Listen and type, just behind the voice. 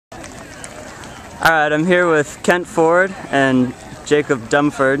Alright, I'm here with Kent Ford and Jacob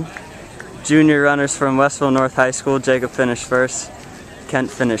Dumford, junior runners from Westville North High School. Jacob finished first.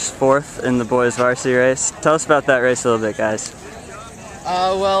 Kent finished fourth in the boys varsity race. Tell us about that race a little bit, guys.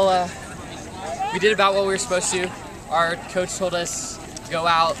 We did about what we were supposed to. Our coach told us to go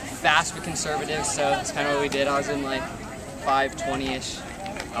out fast but conservative, so that's kind of what we did. I was in like 5:20-ish.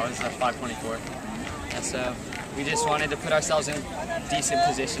 I was 5:24. And so we just wanted to put ourselves in decent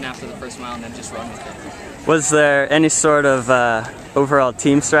position after the first mile and then just run with it. Was there any sort of overall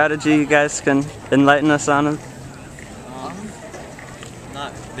team strategy you guys can enlighten us on?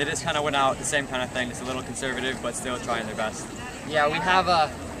 They just kind of went out the same kind of thing, just a little conservative, but still trying their best. Yeah, we have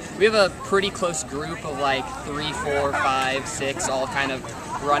a pretty close group of like 3, 4, 5, 6, all kind of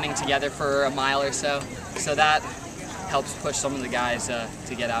running together for a mile or so. So that helps push some of the guys to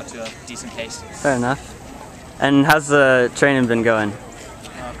get out to a decent pace. Fair enough. And how's the training been going?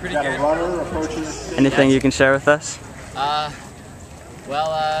 Pretty good. Anything you can share with us?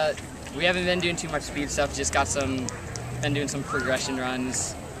 We haven't been doing too much speed stuff. Just been doing some progression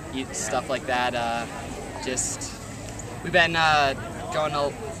runs, stuff like that. We've been going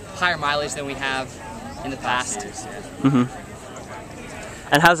a higher mileage than we have in the past. Mm-hmm.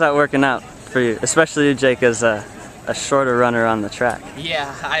 And how's that working out for you, especially you, Jake, as a shorter runner on the track?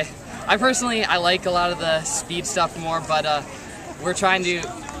 Yeah, I personally like a lot of the speed stuff more, but we're trying to,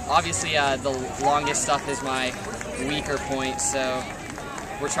 obviously the longest stuff is my weaker point, so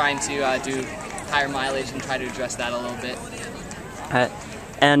we're trying to do higher mileage and try to address that a little bit. All right.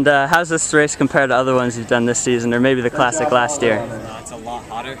 And how's this race compared to other ones you've done this season, or maybe the Classic last year? It's a lot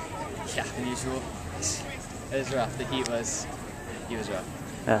hotter, than usual. It was rough. The heat was rough.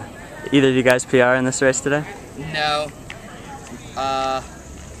 Yeah. Either of you guys PR in this race today? No.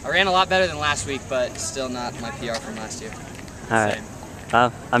 I ran a lot better than last week, but still not my PR from last year. All right.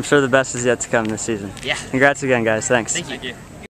 Well, I'm sure the best is yet to come this season. Yeah. Congrats again, guys. Thanks. Thank you.